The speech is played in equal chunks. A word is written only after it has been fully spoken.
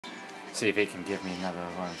See if he can give me another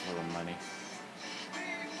run for the money.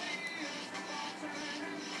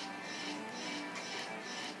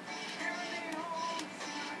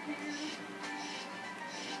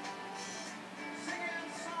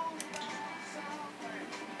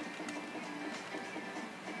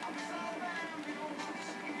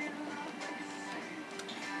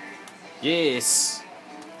 Yes.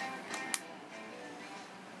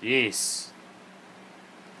 Yes.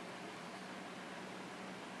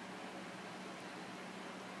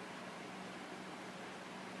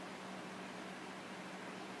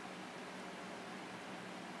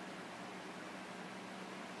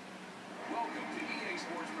 Welcome to EA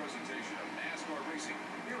Sports presentation of NASCAR racing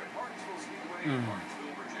here at Martinsville Speedway in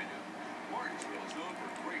Martinsville, Virginia. Martinsville is known for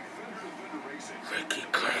great fender-to-fender racing. Ricky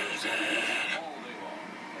crazy. All day long.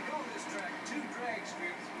 They call this track two drag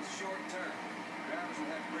strips with short turns. Drivers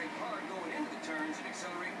will have to brake hard going into the turns and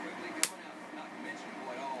accelerate quickly coming out. Not to mention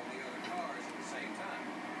avoid all the other cars at the same time.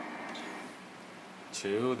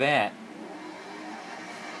 True that.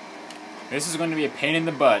 This is going to be a pain in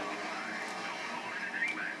the butt.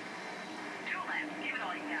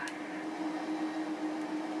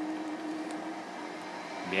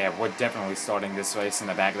 Yeah, we're definitely starting this race in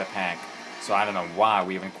the back of the pack. So I don't know why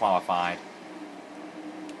we even qualified.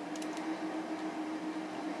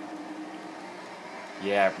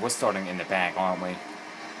 Yeah, we're starting in the back, aren't we?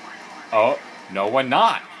 Oh, no we're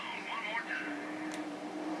not.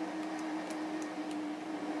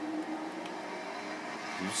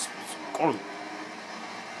 Go.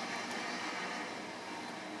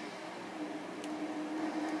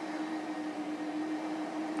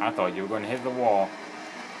 I thought you were going to hit the wall.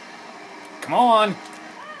 Come on!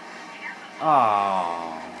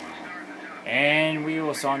 Oh. And we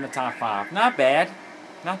also on the top 5. Not bad.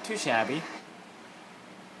 Not too shabby.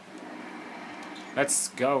 Let's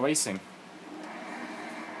go racing.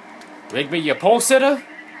 Rigby, your pole sitter?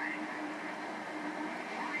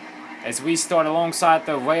 As we start alongside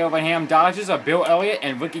the Ray Overham Dodgers of Bill Elliott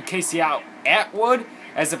and Ricky Casey out Atwood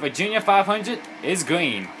as the Virginia 500 is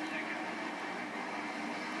green.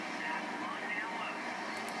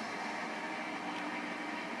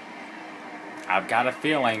 I've got a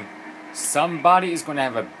feeling somebody is going to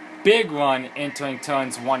have a big run entering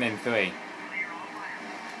turns 1 and 3.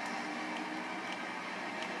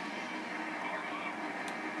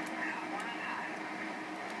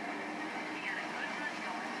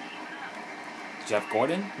 Jeff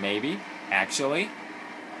Gordon? Maybe. Actually.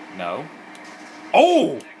 No.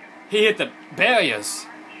 Oh! He hit the barriers.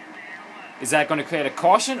 Is that going to create a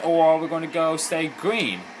caution, or are we going to go stay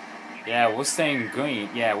green? Yeah, we're staying green.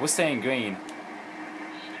 Yeah, we're staying green.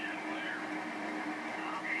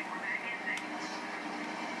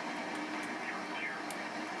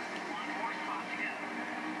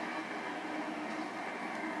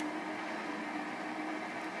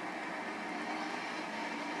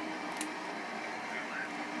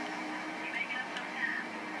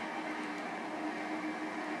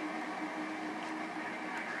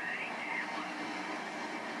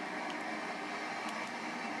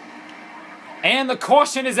 And the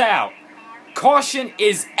caution is out. Caution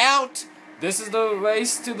is out. This is the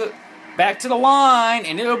race to the back to the line,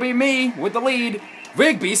 and it'll be me with the lead.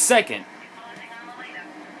 Rigby second.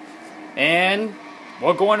 And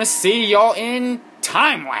we're going to see y'all in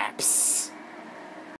time lapse.